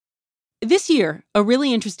This year, a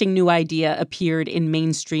really interesting new idea appeared in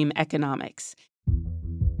mainstream economics.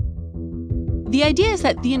 The idea is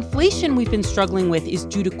that the inflation we've been struggling with is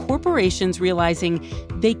due to corporations realizing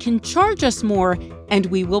they can charge us more and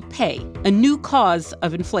we will pay, a new cause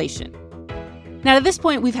of inflation. Now, to this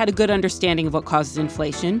point, we've had a good understanding of what causes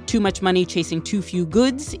inflation. Too much money chasing too few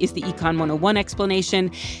goods is the Econ 101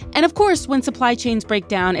 explanation. And of course, when supply chains break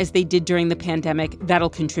down, as they did during the pandemic,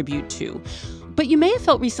 that'll contribute too. But you may have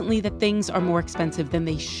felt recently that things are more expensive than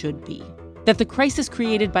they should be, that the crisis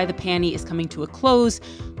created by the panny is coming to a close,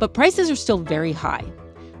 but prices are still very high.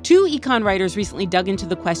 Two econ writers recently dug into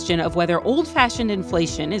the question of whether old-fashioned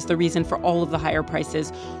inflation is the reason for all of the higher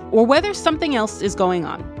prices, or whether something else is going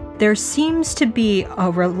on. There seems to be a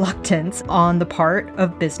reluctance on the part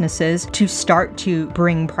of businesses to start to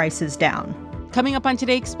bring prices down. Coming up on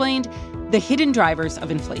Today Explained, the hidden drivers of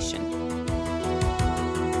inflation.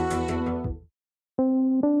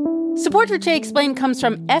 Support for Today Explained comes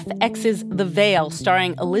from FX's The Veil,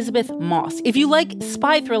 starring Elizabeth Moss. If you like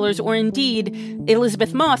spy thrillers or indeed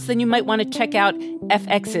Elizabeth Moss, then you might want to check out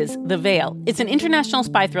FX's The Veil. It's an international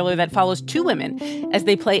spy thriller that follows two women as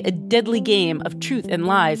they play a deadly game of truth and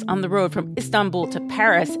lies on the road from Istanbul to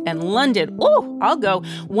Paris and London. Oh, I'll go.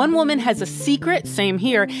 One woman has a secret, same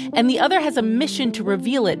here, and the other has a mission to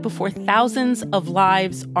reveal it before thousands of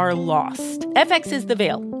lives are lost. FX's The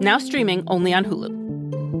Veil, now streaming only on Hulu.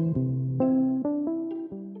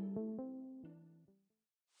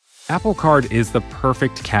 Apple Card is the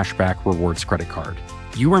perfect cashback rewards credit card.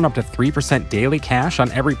 You earn up to 3% daily cash on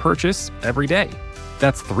every purchase every day.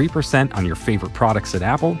 That's 3% on your favorite products at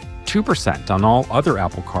Apple, 2% on all other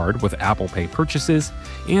Apple Card with Apple Pay purchases,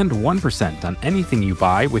 and 1% on anything you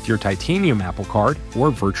buy with your titanium Apple Card or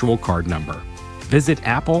virtual card number. Visit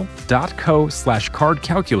apple.co/card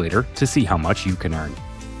calculator to see how much you can earn.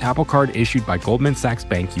 Apple Card issued by Goldman Sachs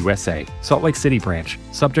Bank USA, Salt Lake City branch,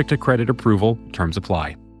 subject to credit approval, terms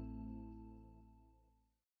apply.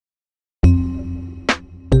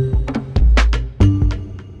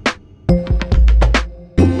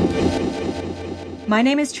 My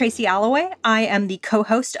name is Tracy Alloway. I am the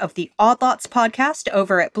co-host of the Odd Lots podcast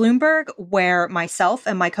over at Bloomberg, where myself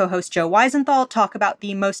and my co-host Joe Weisenthal talk about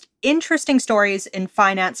the most interesting stories in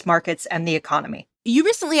finance, markets, and the economy. You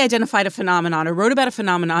recently identified a phenomenon or wrote about a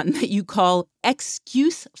phenomenon that you call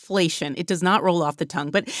excuseflation. It does not roll off the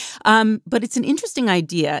tongue, but it's an interesting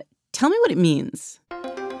idea. Tell me what it means.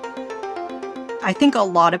 I think a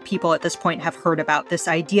lot of people at this point have heard about this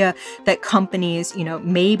idea that companies,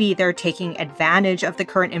 maybe they're taking advantage of the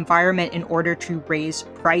current environment in order to raise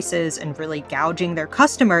prices and really gouging their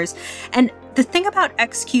customers. And the thing about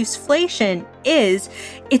excuseflation is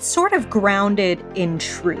it's sort of grounded in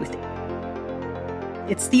truth.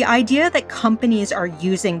 It's the idea that companies are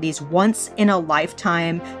using these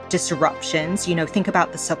once-in-a-lifetime disruptions. Think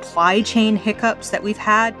about the supply chain hiccups that we've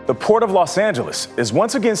had. The Port of Los Angeles is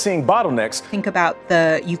once again seeing bottlenecks. Think about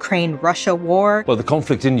the Ukraine-Russia war. Well, the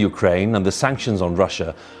conflict in Ukraine and the sanctions on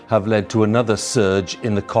Russia have led to another surge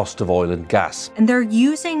in the cost of oil and gas. And they're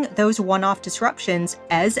using those one-off disruptions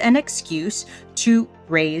as an excuse to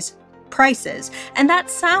raise prices. And that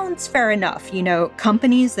sounds fair enough.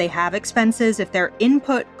 Companies, they have expenses. If their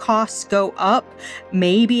input costs go up,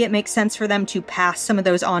 maybe it makes sense for them to pass some of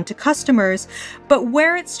those on to customers. But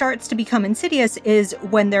where it starts to become insidious is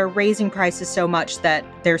when they're raising prices so much that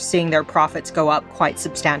they're seeing their profits go up quite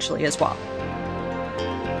substantially as well.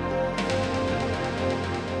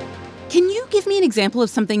 Can you give me an example of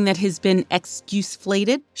something that has been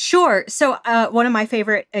excuseflated? Sure. So one of my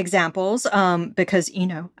favorite examples, because,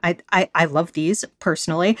 I love these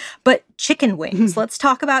personally, but chicken wings. Let's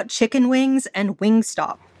talk about chicken wings and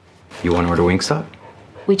Wingstop. You want to order Wingstop?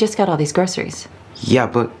 We just got all these groceries. Yeah,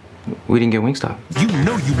 but we didn't get Wingstop. You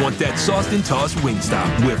know you want that sauced and tossed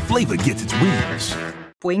Wingstop, where flavor gets its wings.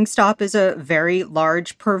 Wingstop is a very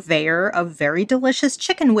large purveyor of very delicious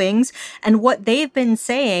chicken wings. And what they've been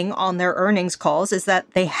saying on their earnings calls is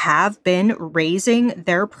that they have been raising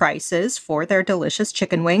their prices for their delicious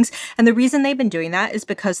chicken wings. And the reason they've been doing that is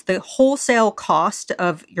because the wholesale cost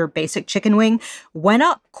of your basic chicken wing went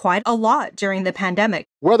up quite a lot during the pandemic.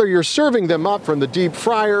 Whether you're serving them up from the deep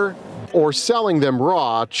fryer or selling them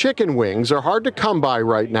raw, chicken wings are hard to come by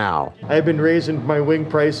right now. I've been raising my wing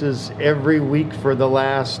prices every week for the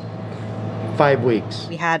last 5 weeks.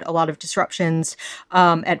 We had a lot of disruptions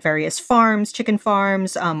at various farms, chicken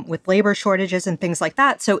farms, with labor shortages and things like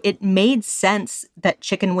that. So it made sense that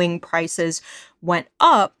chicken wing prices went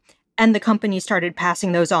up and the company started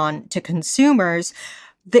passing those on to consumers.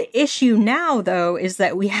 The issue now, though, is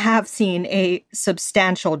that we have seen a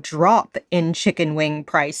substantial drop in chicken wing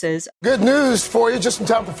prices. Good news for you, just in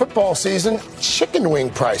time for football season. Chicken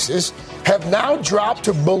wing prices have now dropped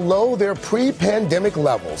to below their pre-pandemic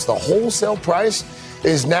levels. The wholesale price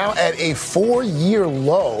is now at a 4-year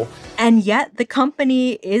low. And yet the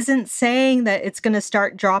company isn't saying that it's going to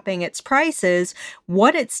start dropping its prices.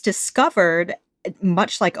 What it's discovered,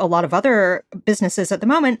 much like a lot of other businesses at the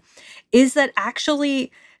moment, is that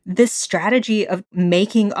actually this strategy of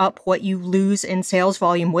making up what you lose in sales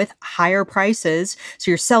volume with higher prices,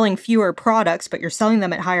 so you're selling fewer products, but you're selling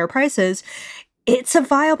them at higher prices, it's a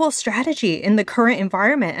viable strategy in the current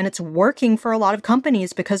environment, and it's working for a lot of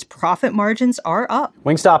companies because profit margins are up.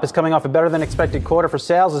 Wingstop is coming off a better than expected quarter for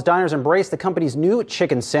sales as diners embrace the company's new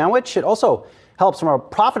chicken sandwich. It also helps from a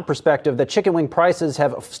profit perspective that chicken wing prices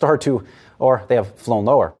have started to, or they have flown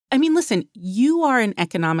lower. I mean, listen, you are an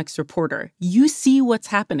economics reporter. You see what's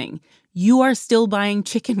happening. You are still buying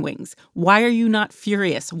chicken wings. Why are you not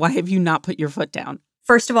furious? Why have you not put your foot down?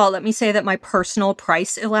 First of all, let me say that my personal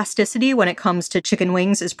price elasticity when it comes to chicken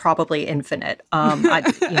wings is probably infinite.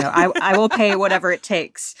 I will pay whatever it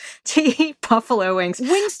takes to eat buffalo wings.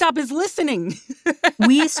 Wingstop is listening.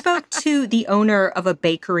 We spoke to the owner of a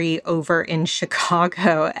bakery over in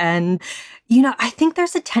Chicago, and I think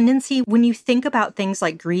there's a tendency when you think about things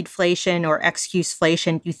like greedflation or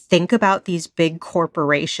excuseflation, you think about these big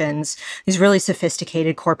corporations, these really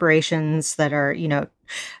sophisticated corporations that are,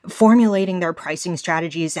 formulating their pricing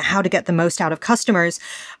strategies and how to get the most out of customers.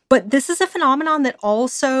 But this is a phenomenon that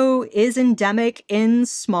also is endemic in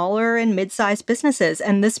smaller and mid-sized businesses.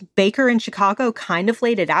 And this baker in Chicago kind of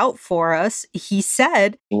laid it out for us. He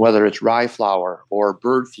said, whether it's rye flour or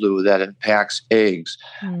bird flu that impacts eggs,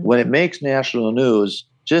 when it makes national news,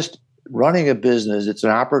 just running a business, it's an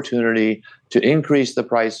opportunity to increase the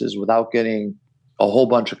prices without getting a whole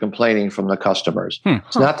bunch of complaining from the customers.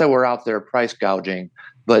 It's not that we're out there price gouging,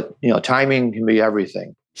 but timing can be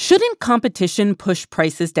everything. Shouldn't competition push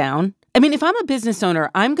prices down? I mean, if I'm a business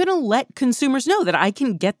owner, I'm going to let consumers know that I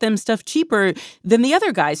can get them stuff cheaper than the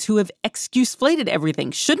other guys who have excuseflated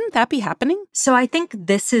everything. Shouldn't that be happening? So I think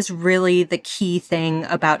this is really the key thing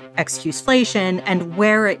about excuseflation and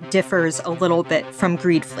where it differs a little bit from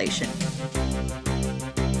greedflation.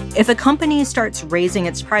 If a company starts raising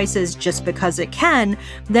its prices just because it can,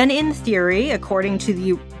 then in theory, according to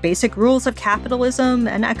the basic rules of capitalism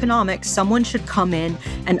and economics, someone should come in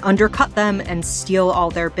and undercut them and steal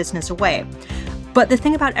all their business away. But the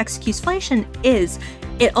thing about excuseflation is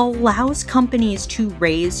it allows companies to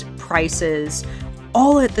raise prices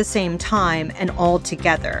all at the same time and all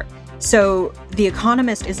together. So the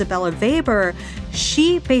economist Isabella Weber,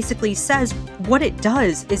 she basically says what it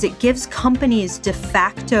does is it gives companies de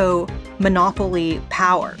facto monopoly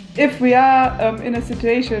power. If we are in a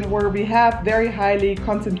situation where we have very highly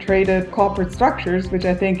concentrated corporate structures, which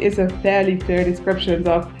I think is a fairly fair description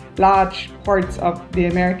of large parts of the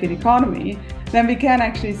American economy, then we can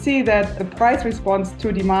actually see that the price response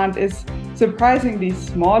to demand is surprisingly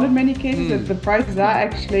small in many cases, and the prices are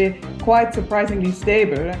actually quite surprisingly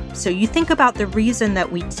stable. So you think about the reason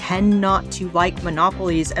that we tend not to like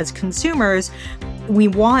monopolies as consumers. We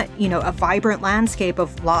want, a vibrant landscape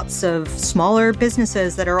of lots of smaller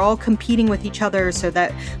businesses that are all competing with each other so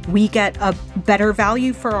that we get a better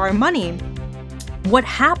value for our money. What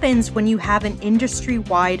happens when you have an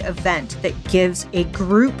industry-wide event that gives a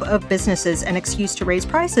group of businesses an excuse to raise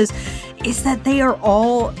prices is that they are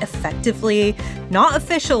all effectively, not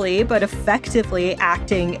officially, but effectively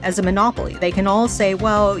acting as a monopoly. They can all say,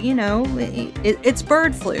 well, it's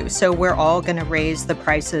bird flu, so we're all going to raise the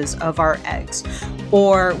prices of our eggs.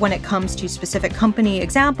 Or when it comes to specific company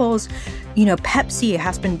examples, Pepsi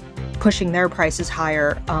has been pushing their prices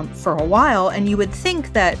higher for a while, and you would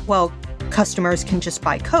think that, well, customers can just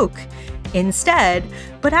buy Coke instead,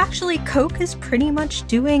 but actually Coke is pretty much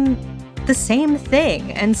doing the same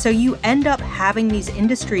thing. And so you end up having these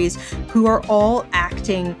industries who are all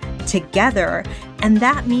acting together, and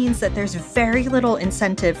that means that there's very little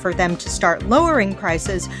incentive for them to start lowering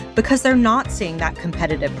prices because they're not seeing that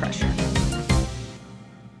competitive pressure.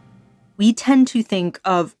 We tend to think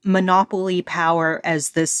of monopoly power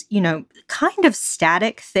as this, kind of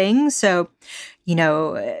static thing. So,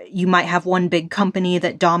 you might have one big company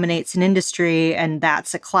that dominates an industry, and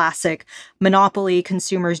that's a classic monopoly.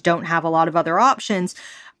 Consumers don't have a lot of other options.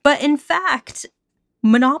 But in fact,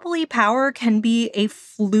 monopoly power can be a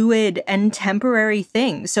fluid and temporary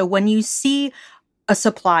thing. So when you see a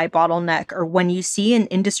supply bottleneck or when you see an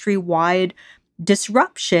industry-wide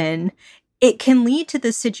disruption, it can lead to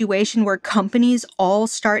this situation where companies all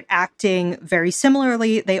start acting very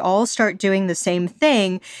similarly. They all start doing the same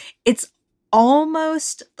thing. It's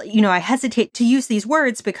almost, I hesitate to use these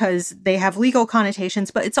words because they have legal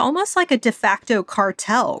connotations, but it's almost like a de facto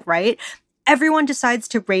cartel, right? Everyone decides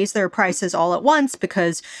to raise their prices all at once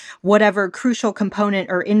because whatever crucial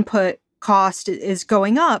component or input cost is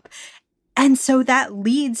going up. And so that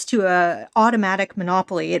leads to an automatic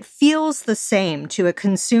monopoly. It feels the same to a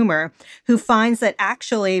consumer who finds that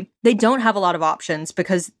actually they don't have a lot of options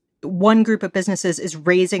because one group of businesses is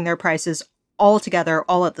raising their prices all together,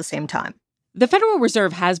 all at the same time. The Federal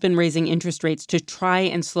Reserve has been raising interest rates to try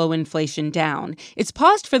and slow inflation down. It's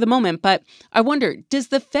paused for the moment, but I wonder, does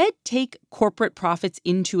the Fed take corporate profits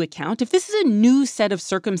into account? If this is a new set of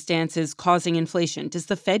circumstances causing inflation, does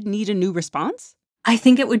the Fed need a new response? I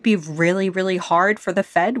think it would be really, really hard for the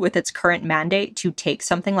Fed with its current mandate to take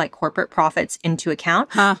something like corporate profits into account.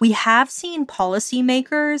 We have seen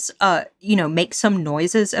policymakers, make some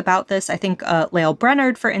noises about this. I think Lael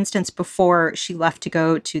Brainard, for instance, before she left to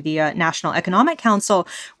go to the National Economic Council,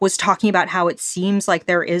 was talking about how it seems like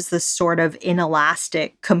there is this sort of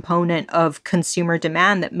inelastic component of consumer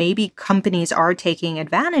demand that maybe companies are taking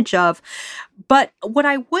advantage of. But what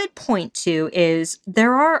I would point to is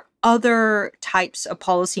there are other types of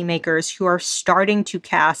policymakers who are starting to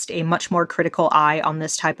cast a much more critical eye on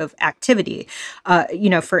this type of activity.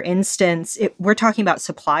 For instance, we're talking about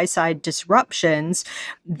supply side disruptions.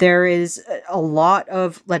 There is a lot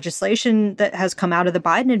of legislation that has come out of the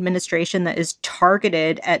Biden administration that is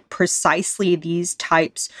targeted at precisely these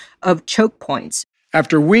types of choke points.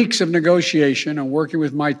 After weeks of negotiation and working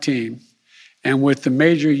with my team and with the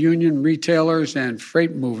major union retailers and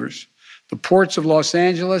freight movers, the Port of Los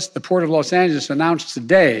Angeles announced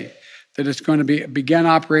today that it's going to begin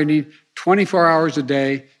operating 24 hours a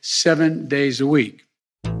day, 7 days a week.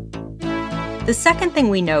 The second thing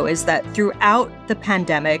we know is that throughout the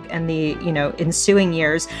pandemic and the, ensuing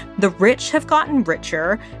years, the rich have gotten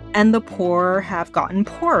richer and the poor have gotten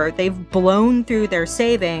poorer. They've blown through their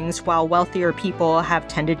savings while wealthier people have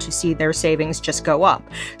tended to see their savings just go up.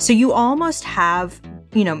 So you almost have,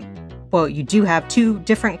 you do have two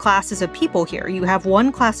different classes of people here. You have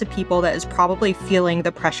one class of people that is probably feeling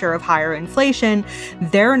the pressure of higher inflation.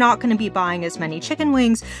 They're not going to be buying as many chicken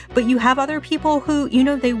wings, but you have other people who,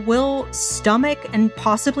 they will stomach and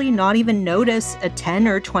possibly not even notice a 10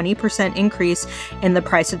 or 20% increase in the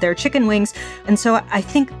price of their chicken wings. And so I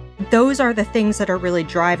think those are the things that are really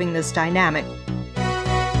driving this dynamic.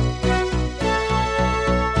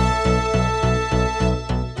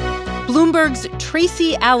 Bloomberg's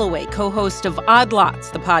Tracy Alloway, co-host of Odd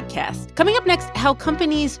Lots, the podcast. Coming up next, how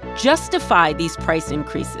companies justify these price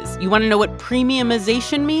increases. You want to know what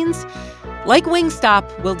premiumization means? Like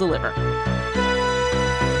Wingstop, we'll deliver.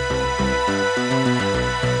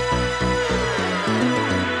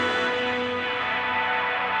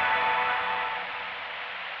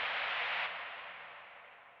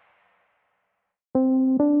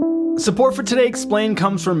 Support for Today Explained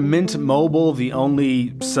comes from Mint Mobile, the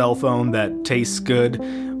only cell phone that tastes good.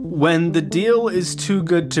 When the deal is too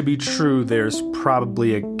good to be true, there's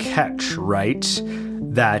probably a catch, right?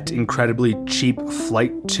 That incredibly cheap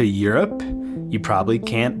flight to Europe? You probably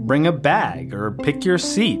can't bring a bag or pick your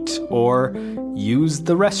seat or use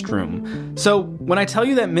the restroom. So when I tell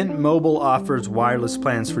you that Mint Mobile offers wireless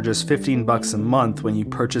plans for just $15 a month when you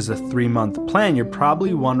purchase a 3-month plan, you're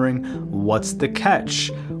probably wondering, what's the catch?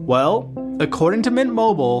 Well, according to Mint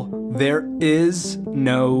Mobile, there is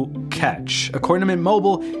no catch. According to Mint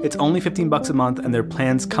Mobile, it's only $15 a month, and their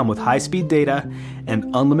plans come with high-speed data and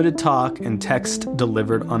unlimited talk and text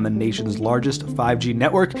delivered on the nation's largest 5G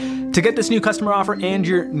network. To get this new customer offer and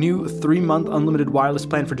your new 3-month unlimited wireless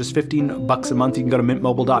plan for just $15 a month, you can go to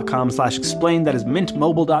mintmobile.com/explain. That is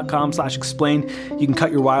mintmobile.com/explain. You can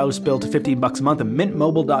cut your wireless bill to $15 a month at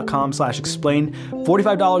mintmobile.com/explain.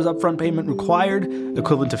 $45 upfront payment required,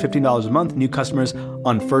 equivalent to $15 a month. New customers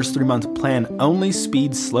on first 3-month plan only.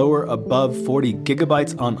 Speed slower above 40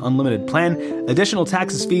 gigabytes on unlimited plan. Additional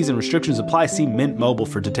taxes, fees, and restrictions apply. See Mint Mobile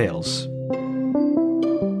for details.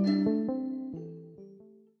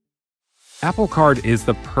 Apple Card is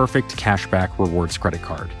the perfect cashback rewards credit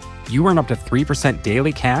card. You earn up to 3%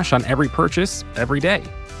 daily cash on every purchase every day.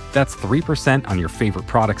 That's 3% on your favorite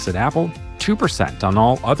products at Apple, 2% on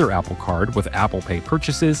all other Apple Card with Apple Pay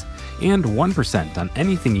purchases, and 1% on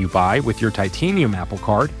anything you buy with your titanium Apple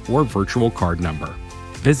Card or virtual card number.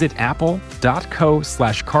 Visit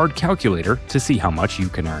apple.co/card calculator to see how much you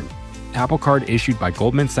can earn. Apple Card issued by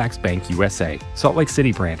Goldman Sachs Bank USA, Salt Lake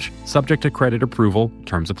City branch, subject to credit approval,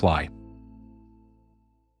 terms apply.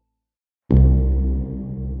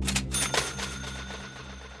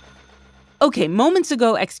 Okay, moments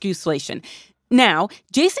ago, Excuseflation. Now,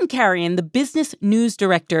 Jason Carrion, the business news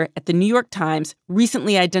director at the New York Times,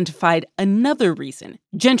 recently identified another reason: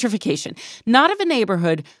 gentrification. Not of a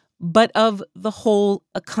neighborhood, but of the whole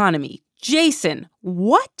economy. Jason,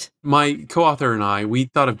 what? My co-author and I, we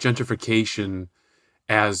thought of gentrification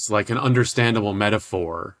as like an understandable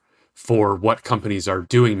metaphor for what companies are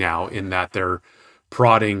doing now, in that they're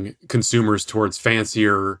prodding consumers towards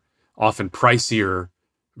fancier, often pricier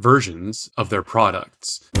versions of their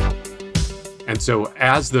products. And so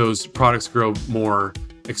as those products grow more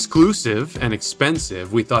exclusive and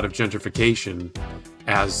expensive, we thought of gentrification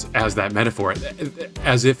as that metaphor,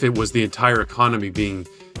 as if it was the entire economy being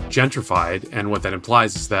gentrified. And what that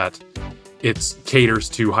implies is that it caters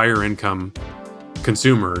to higher income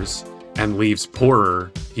consumers and leaves poorer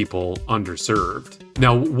people underserved.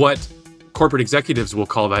 Now, what corporate executives will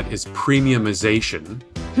call that is premiumization,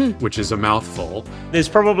 which is a mouthful. There's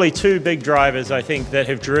probably two big drivers, I think, that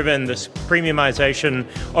have driven this premiumization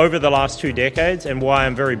over the last 2 decades, and why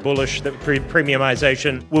I'm very bullish that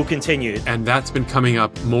premiumization will continue. And that's been coming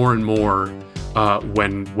up more and more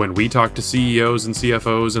when we talk to CEOs and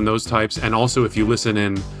CFOs and those types, and also if you listen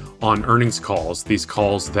in on earnings calls, these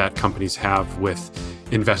calls that companies have with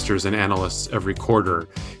investors and analysts every quarter.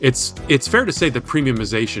 It's fair to say that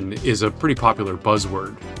premiumization is a pretty popular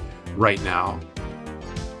buzzword right now.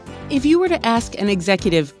 If you were to ask an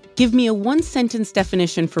executive, give me a one-sentence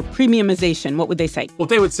definition for premiumization, what would they say? Well,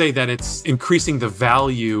 they would say that it's increasing the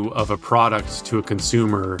value of a product to a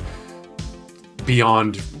consumer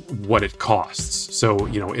beyond what it costs. So,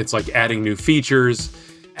 it's like adding new features,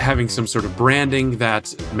 having some sort of branding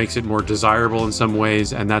that makes it more desirable in some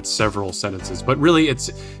ways, and that's several sentences. But really,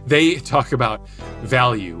 they talk about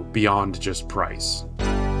value beyond just price.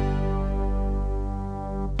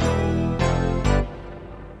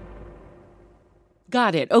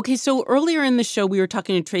 Got it. Okay, so earlier in the show, we were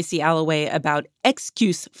talking to Tracy Alloway about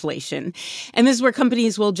excuseflation. And this is where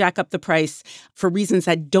companies will jack up the price for reasons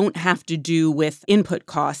that don't have to do with input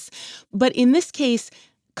costs. But in this case,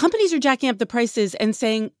 companies are jacking up the prices and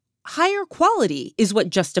saying higher quality is what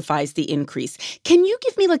justifies the increase. Can you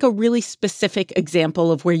give me like a really specific example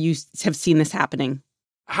of where you have seen this happening?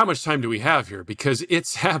 How much time do we have here? Because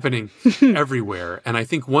it's happening everywhere. And I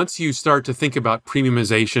think once you start to think about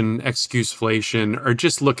premiumization, excuseflation, or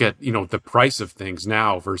just look at, the price of things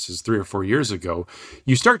now versus 3 or 4 years ago,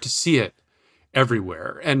 you start to see it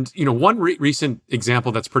everywhere. And, one recent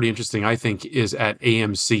example that's pretty interesting, I think, is at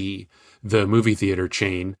AMC, the movie theater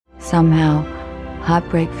chain. Somehow,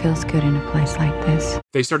 heartbreak feels good in a place like this.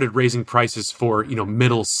 They started raising prices for,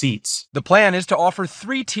 middle seats. The plan is to offer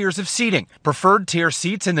 3 tiers of seating. Preferred tier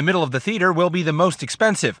seats in the middle of the theater will be the most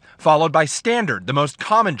expensive, followed by standard, the most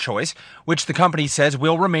common choice, which the company says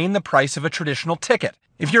will remain the price of a traditional ticket.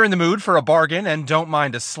 If you're in the mood for a bargain and don't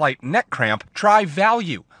mind a slight neck cramp, try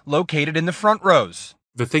value, located in the front rows.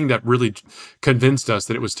 The thing that really convinced us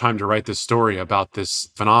that it was time to write this story about this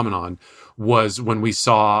phenomenon was when we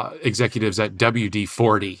saw executives at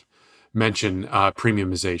WD-40 mention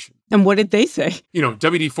premiumization. And what did they say?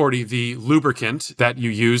 WD-40, the lubricant that you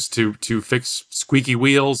use to fix squeaky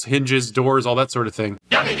wheels, hinges, doors, all that sort of thing.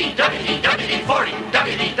 WD-40,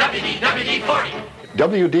 WD-40.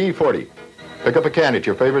 WD-40. Pick up a can at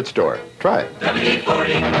your favorite store. Try it.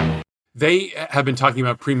 WD-40. They have been talking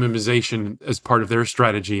about premiumization as part of their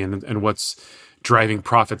strategy and what's driving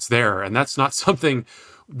profits there. And that's not something,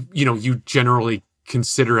 you generally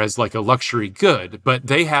consider as like a luxury good. But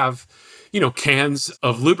they have, cans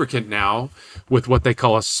of lubricant now with what they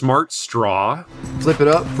call a smart straw. Flip it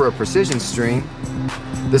up for a precision stream.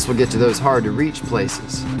 This will get to those hard-to-reach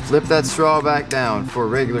places. Flip that straw back down for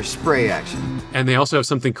regular spray action. And they also have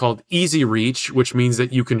something called Easy Reach, which means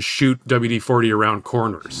that you can shoot WD-40 around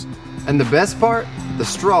corners. And the best part? The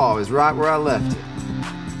straw is right where I left it.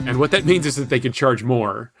 And what that means is that they can charge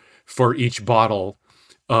more for each bottle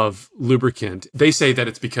of lubricant. They say that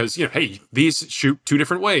it's because, hey, these shoot 2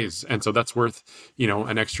 different ways. And so that's worth,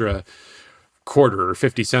 an extra quarter or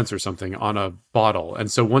 50 cents or something on a bottle. And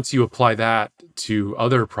so once you apply that to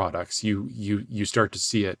other products, you start to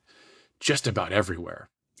see it just about everywhere.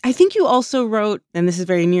 I think you also wrote, and this is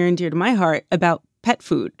very near and dear to my heart, about pet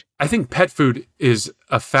food. I think pet food is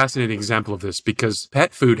a fascinating example of this because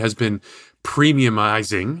pet food has been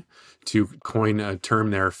premiumizing, to coin a term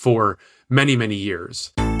there, for many, many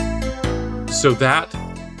years. So that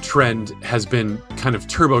trend has been kind of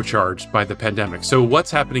turbocharged by the pandemic. So what's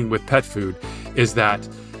happening with pet food is that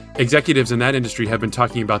executives in that industry have been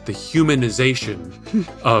talking about the humanization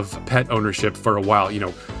of pet ownership for a while.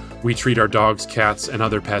 We treat our dogs, cats, and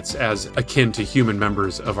other pets as akin to human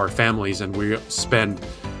members of our families, and we spend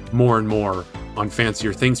more and more on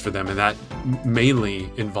fancier things for them, and that mainly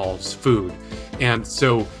involves food. And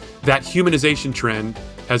so that humanization trend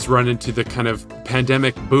has run into the kind of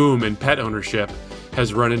pandemic boom in pet ownership,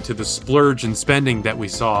 has run into the splurge in spending that we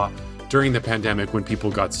saw during the pandemic when people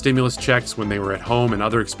got stimulus checks, when they were at home and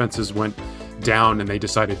other expenses went down and they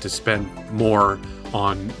decided to spend more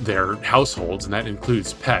on their households, and that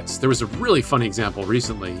includes pets. There was a really funny example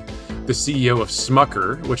recently. The CEO of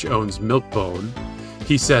Smucker, which owns Milk-Bone,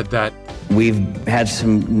 he said that we've had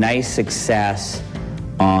some nice success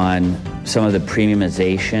on some of the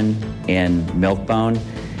premiumization in Milk-Bone.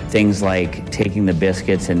 Things like taking the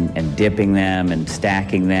biscuits and dipping them and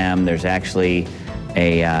stacking them. There's actually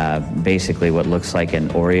basically what looks like an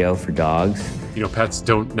Oreo for dogs. You know, pets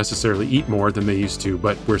don't necessarily eat more than they used to,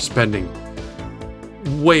 but we're spending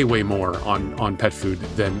way more on pet food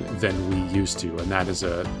than we used to. And that is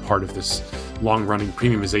a part of this long-running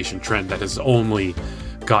premiumization trend that has only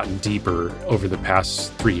gotten deeper over the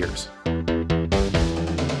past 3 years.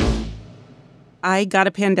 I got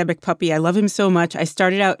a pandemic puppy. I love him so much. I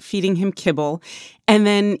started out feeding him kibble, and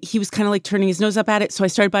then he was kind of like turning his nose up at it. So I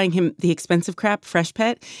started buying him the expensive crap, Fresh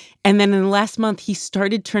Pet. And then in the last month, he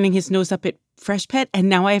started turning his nose up at Fresh Pet, and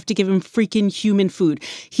now I have to give him freaking human food.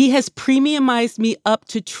 He has premiumized me up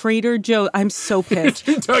to Trader Joe's. I'm so pissed.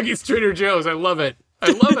 Dougie's Trader Joe's. I love it.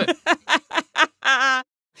 I love it.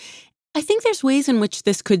 I think there's ways in which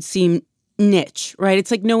this could seem niche, right?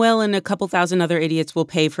 It's like Noel and a couple thousand other idiots will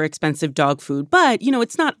pay for expensive dog food, but, you know,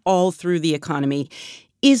 it's not all through the economy.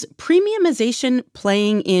 Is premiumization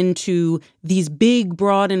playing into these big,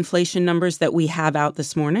 broad inflation numbers that we have out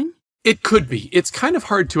this morning? It could be. It's kind of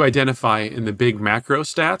hard to identify in the big macro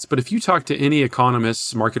stats, but if you talk to any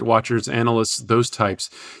economists, market watchers, analysts, those types,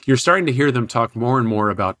 you're starting to hear them talk more and more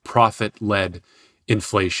about profit-led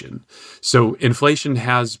inflation. So inflation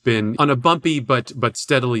has been on a bumpy but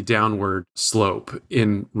steadily downward slope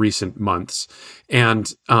in recent months.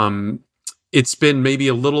 And it's been maybe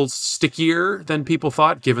a little stickier than people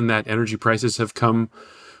thought, given that energy prices have come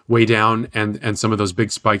way down and some of those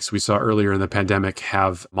big spikes we saw earlier in the pandemic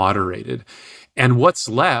have moderated. And what's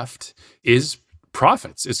left is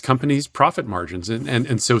profits, is companies' profit margins.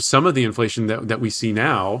 And so some of the inflation that we see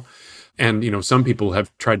now, and, you know, some people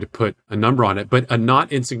have tried to put a number on it, but a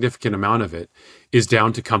not insignificant amount of it is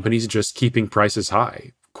down to companies just keeping prices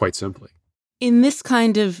high, quite simply. In this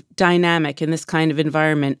kind of dynamic, in this kind of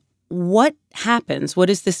environment, what happens? What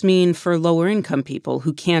does this mean for lower income people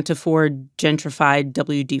who can't afford gentrified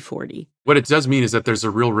WD-40? What it does mean is that there's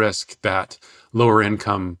a real risk that lower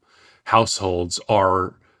income households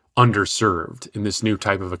are underserved in this new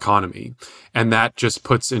type of economy. And that just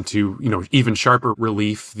puts into, you know, even sharper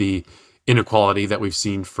relief the inequality that we've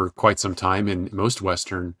seen for quite some time in most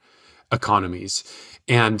Western economies.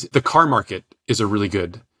 And the car market is a really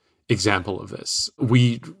good example of this.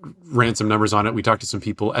 We ran some numbers on it. We talked to some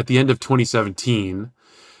people. At the end of 2017,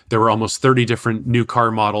 there were almost 30 different new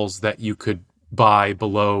car models that you could buy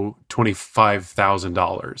below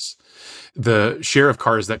 $25,000. The share of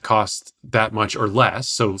cars that cost that much or less,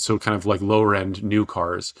 so kind of like lower end new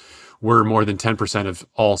cars, were more than 10% of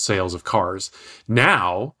all sales of cars.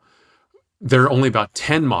 Now, there are only about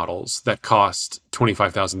 10 models that cost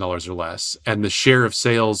 $25,000 or less, and the share of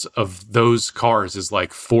sales of those cars is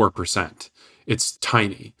like 4%. It's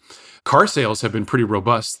tiny. Car sales have been pretty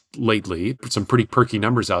robust lately, some pretty perky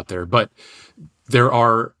numbers out there, but there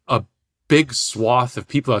are a big swath of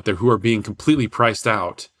people out there who are being completely priced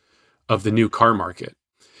out of the new car market.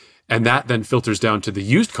 And that then filters down to the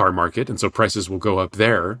used car market, and so prices will go up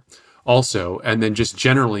there also. And then just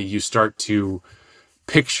generally you start to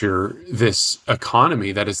picture this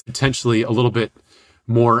economy that is potentially a little bit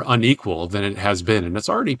more unequal than it has been. And it's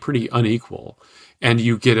already pretty unequal. And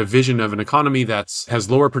you get a vision of an economy that has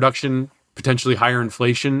lower production, potentially higher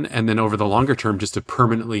inflation, and then over the longer term, just a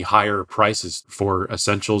permanently higher prices for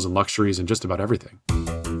essentials and luxuries and just about everything.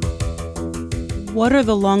 What are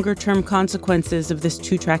the longer term consequences of this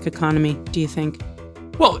two-track economy, do you think?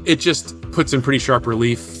 Well, it just puts in pretty sharp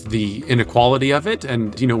relief the inequality of it.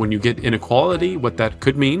 And, you know, when you get inequality, what that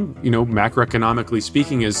could mean, you know, macroeconomically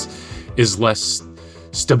speaking, is less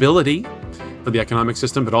stability for the economic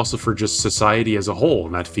system, but also for just society as a whole.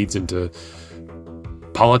 And that feeds into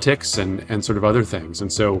politics and sort of other things.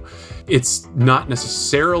 And so it's not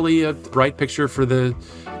necessarily a bright picture for the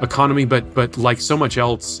economy, but like so much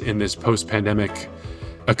else in this post-pandemic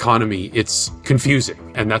economy, it's confusing.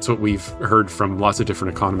 And that's what we've heard from lots of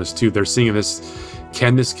different economists too. They're seeing this,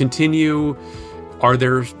 can this continue? Are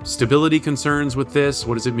there stability concerns with this?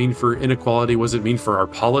 What does it mean for inequality? What does it mean for our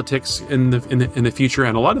politics in the future?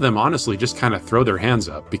 And a lot of them honestly just kind of throw their hands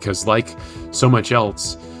up because, like so much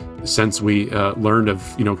else, since we learned of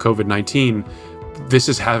COVID-19, this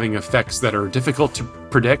is having effects that are difficult to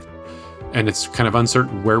predict, and it's kind of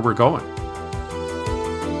uncertain where we're going.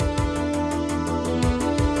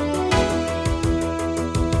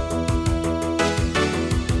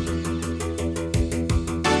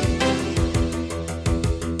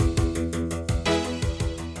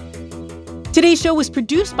 Today's show was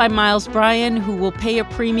produced by Miles Bryan, who will pay a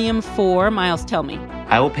premium for, Miles, tell me.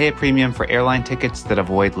 I will pay a premium for airline tickets that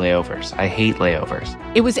avoid layovers. I hate layovers.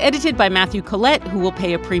 It was edited by Matthew Collette, who will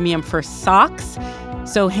pay a premium for socks.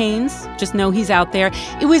 So Haynes, just know he's out there.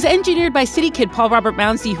 It was engineered by City Kid Paul Robert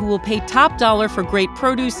Mounsey, who will pay top dollar for great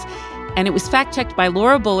produce. And it was fact-checked by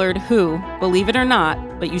Laura Bullard, who, believe it or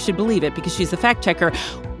not, but you should believe it because she's the fact-checker,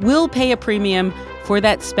 will pay a premium for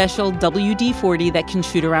that special WD-40 that can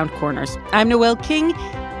shoot around corners. I'm Noelle King.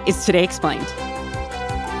 It's Today Explained.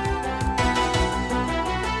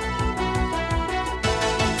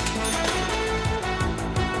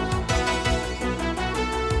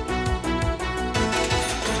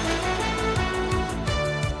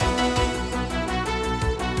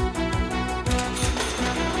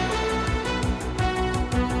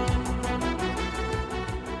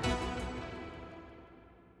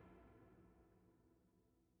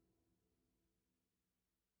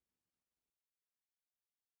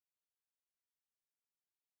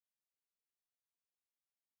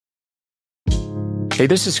 Hey,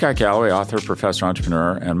 this is Scott Galloway, author, professor,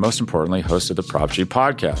 entrepreneur, and most importantly, host of the Prop G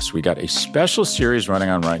podcast. We got a special series running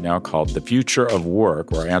on right now called The Future of Work,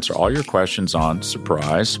 where I answer all your questions on,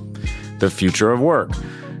 surprise, the future of work.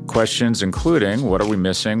 Questions including, what are we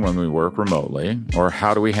missing when we work remotely? Or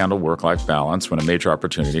how do we handle work-life balance when a major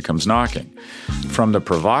opportunity comes knocking? From the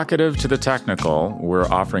provocative to the technical, we're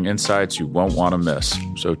offering insights you won't want to miss.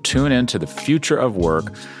 So tune in to The Future of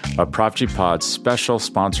Work, a Prop G Pod special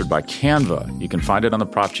sponsored by Canva. You can find it on the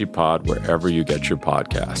Prop G Pod wherever you get your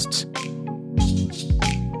podcasts.